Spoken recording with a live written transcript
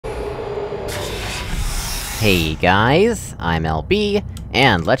Hey guys, I'm LB,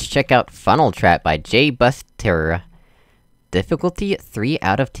 and let's check out Funnel Trap by jbustter. Difficulty 3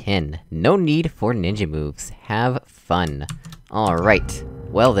 out of 10. No need for ninja moves. Have fun. Alright,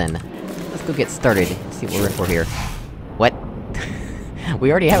 well then, let's go get started, and see what we're in for here. What?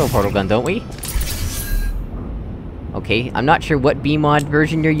 We already have a portal gun, don't we? Okay, I'm not sure what BMod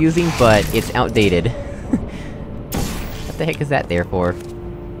version you're using, but it's outdated. What the heck is that there for?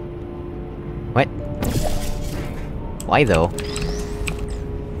 What? Why though?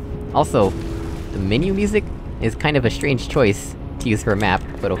 Also, the menu music is kind of a strange choice to use for a map,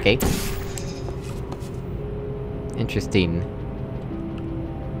 but okay. Interesting.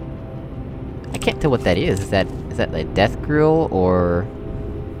 I can't tell what that is. Is that a death grill, or...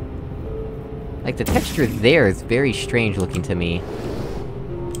 Like, the texture there is very strange looking to me.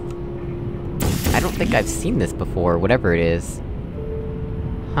 I don't think I've seen this before, whatever it is.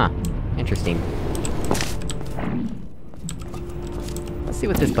 Huh. Interesting. Let's see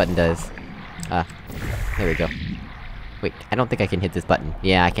what this button does. There we go. Wait, I don't think I can hit this button.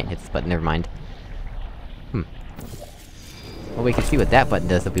 Yeah, I can't hit this button, never mind. Well, we can see what that button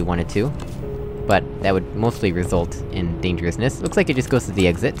does if we wanted to. But that would mostly result in dangerousness. Looks like it just goes to the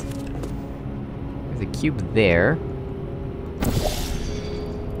exit. There's a cube there.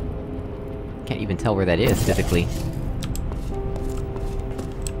 Can't even tell where that is, physically.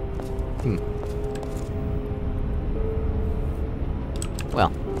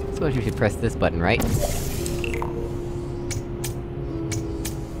 Well, I suppose you should press this button, right?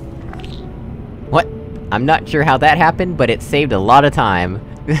 What? I'm not sure how that happened, but it saved a lot of time.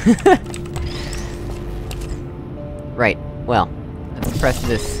 Right, well, let's press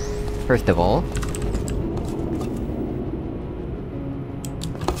this first of all.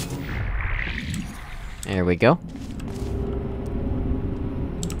 There we go.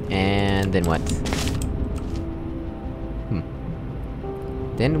 And then what?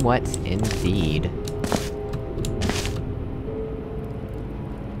 Then what, indeed?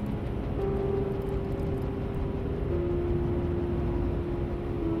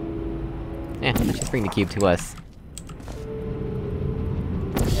 Let's just bring the cube to us.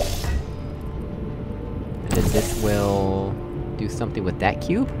 And then this will... do something with that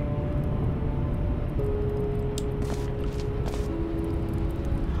cube?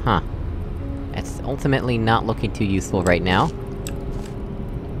 Huh. That's ultimately not looking too useful right now.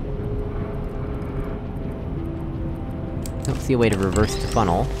 Don't see a way to reverse the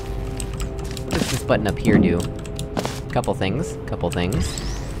funnel. What does this button up here do? Couple things.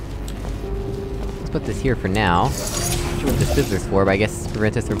 Let's put this here for now. Not sure what the scissors for, but I guess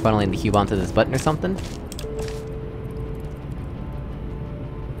prevent us from funneling the cube onto this button or something?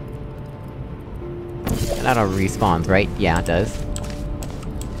 And that auto respawns, right? Yeah, it does.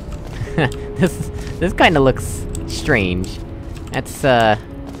 This kinda looks... strange. That's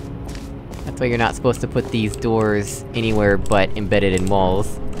why you're not supposed to put these doors anywhere but embedded in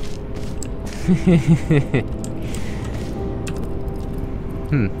walls.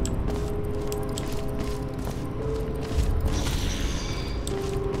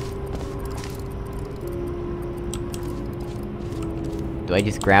 Do I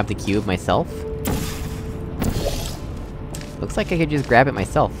just grab the cube myself? Looks like I could just grab it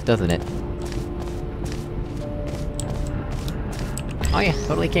myself, doesn't it? Oh yeah,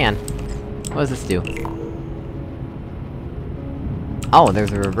 totally can. What does this do? Oh,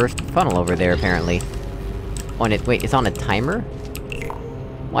 there's a reversed funnel over there, apparently. Oh, and wait, it's on a timer?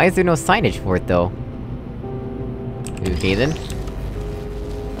 Why is there no signage for it, though? Okay, then.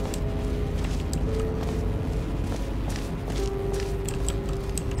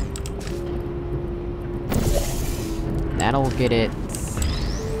 That'll get it...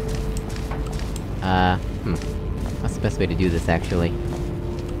 What's the best way to do this, actually?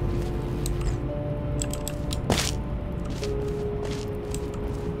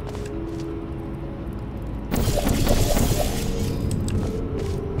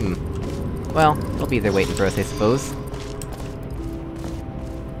 Well, it'll be there waiting for us, I suppose.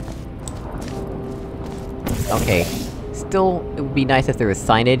 Okay. Still, it would be nice if there was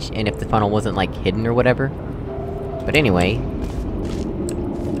signage, and if the funnel wasn't, like, hidden or whatever. But anyway...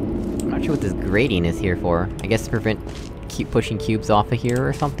 I'm not sure what this grating is here for. I guess to prevent pushing cubes off of here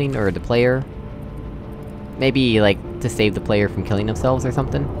or something, or the player? Maybe, like, to save the player from killing themselves or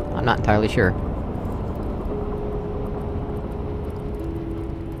something? I'm not entirely sure.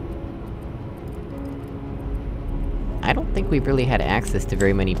 I don't think we've really had access to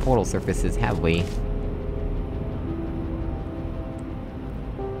very many portal surfaces, have we?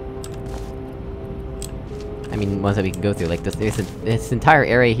 I mean, ones that we can go through. Like, this entire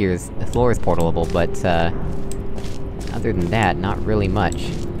area here is... the floor is portalable, but, other than that, not really much.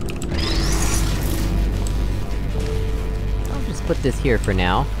 I'll just put this here for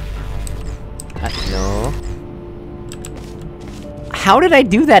now. No... How did I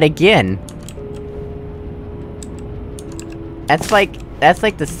do that again?! That's like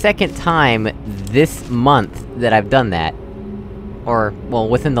the second time this month that I've done that. Or, well,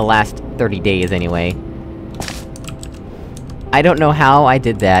 within the last 30 days anyway. I don't know how I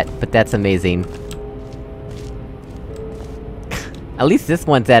did that, but that's amazing. At least this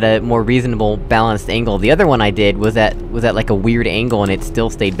one's at a more reasonable, balanced angle. The other one I did was at like a weird angle and it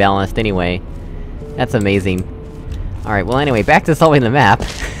still stayed balanced anyway. That's amazing. Alright, well anyway, back to solving the map.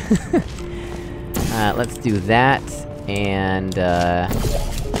 Let's do that, and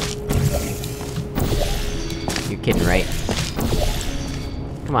you're kidding, right?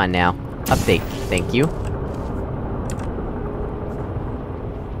 Come on now. Update, thank you.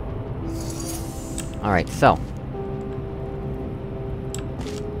 Alright, so...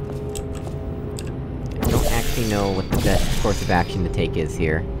 I don't actually know what the best course of action to take is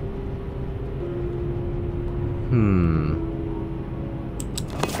here.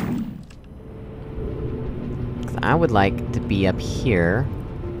 Cause I would like to be up here,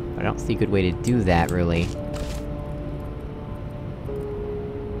 but I don't see a good way to do that, really.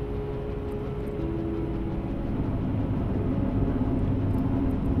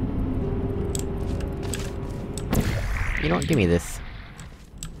 You know what, give me this.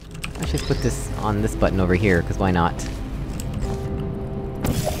 Let's just put this on this button over here, cause why not?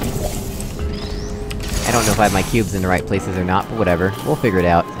 I don't know if I have my cubes in the right places or not, but whatever. We'll figure it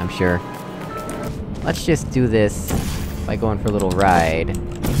out, I'm sure. Let's just do this by going for a little ride.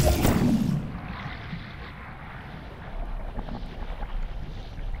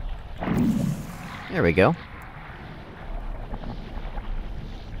 There we go.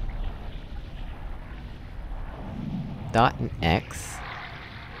 Dot and X.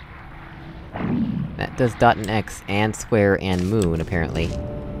 That does dot and X, and square, and moon, apparently.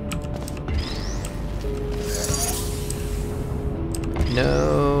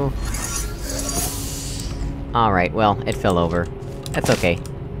 No. Alright, well, it fell over. That's okay.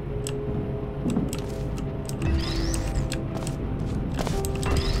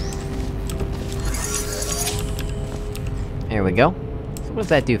 There we go. So what does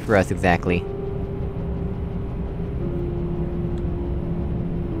that do for us, exactly?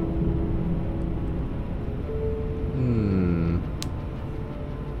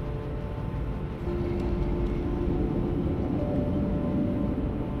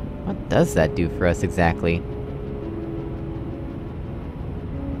 What does that do for us, exactly?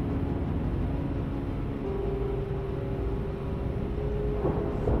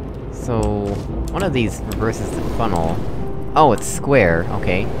 So... one of these reverses the funnel... Oh, it's square,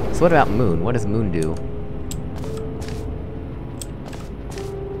 okay. So what about moon? What does moon do?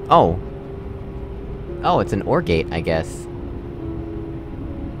 Oh! Oh, it's an OR gate, I guess.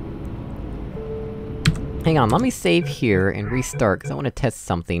 Hang on, let me save here and restart, cause I wanna test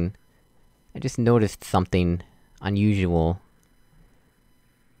something. I just noticed something unusual.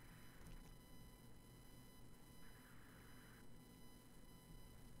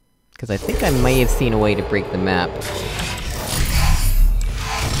 Cause I think I may have seen a way to break the map.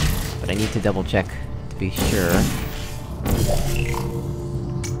 But I need to double check to be sure.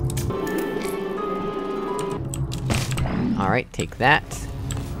 Alright, take that.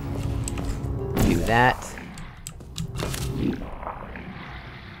 Do that.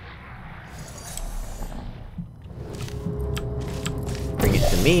 Bring it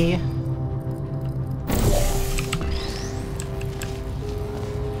to me.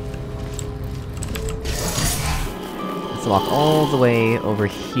 Let's walk all the way over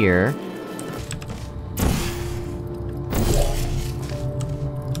here.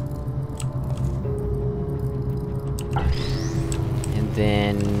 And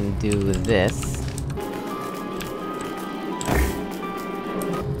then... do this.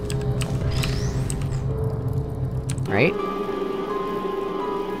 Right?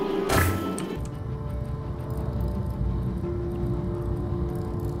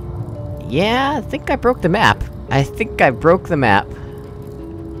 Yeah, I think I broke the map. I think I broke the map.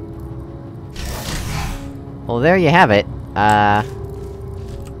 Well, there you have it. I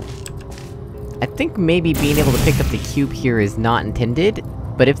think maybe being able to pick up the cube here is not intended,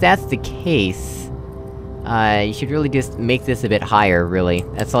 but if that's the case... you should really just make this a bit higher, really.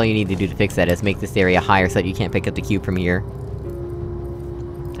 That's all you need to do to fix that, is make this area higher so that you can't pick up the cube from here.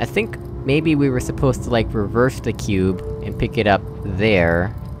 I think maybe we were supposed to, like, reverse the cube and pick it up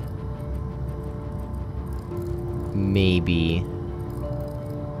there. Maybe...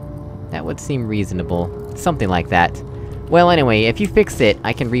 that would seem reasonable. Something like that. Well, anyway, if you fix it,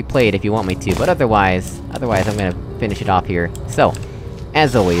 I can replay it if you want me to, but otherwise I'm gonna finish it off here. So,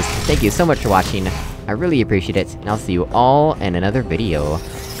 as always, thank you so much for watching, I really appreciate it, and I'll see you all in another video.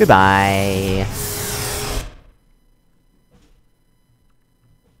 Goodbye!